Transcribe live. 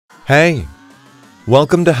Hey!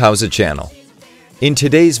 Welcome to How's It Channel. In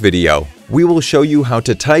today's video, we will show you how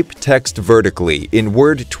to type text vertically in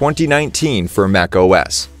Word 2019 for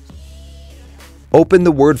macOS. Open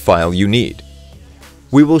the Word file you need.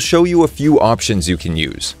 We will show you a few options you can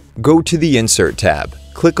use. Go to the Insert tab,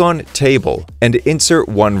 click on Table, and insert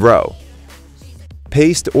one row.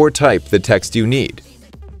 Paste or type the text you need.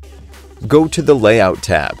 Go to the Layout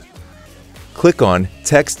tab. Click on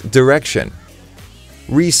Text Direction.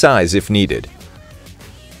 Resize if needed.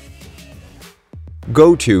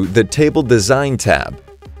 Go to the Table Design tab.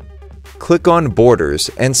 Click on Borders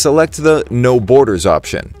and select the No Borders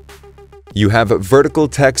option. You have vertical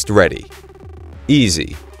text ready.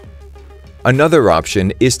 Easy. Another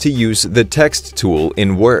option is to use the Text tool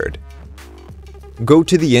in Word. Go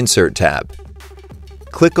to the Insert tab.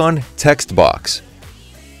 Click on Text Box.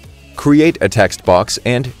 Create a text box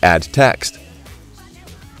and add text.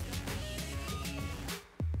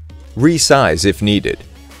 Resize if needed.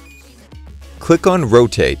 Click on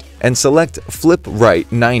Rotate and select Flip Right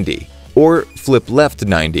 90 or Flip Left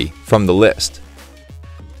 90 from the list.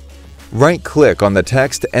 Right-click on the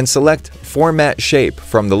text and select Format Shape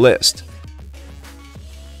from the list.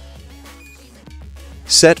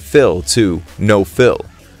 Set Fill to No Fill.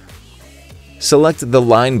 Select the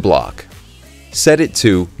line block. Set it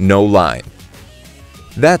to No Line.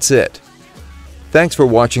 That's it. Thanks for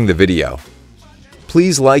watching the video.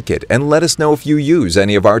 Please like it and let us know if you use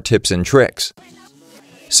any of our tips and tricks.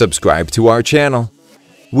 Subscribe to our channel.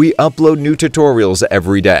 We upload new tutorials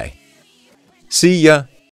every day. See ya!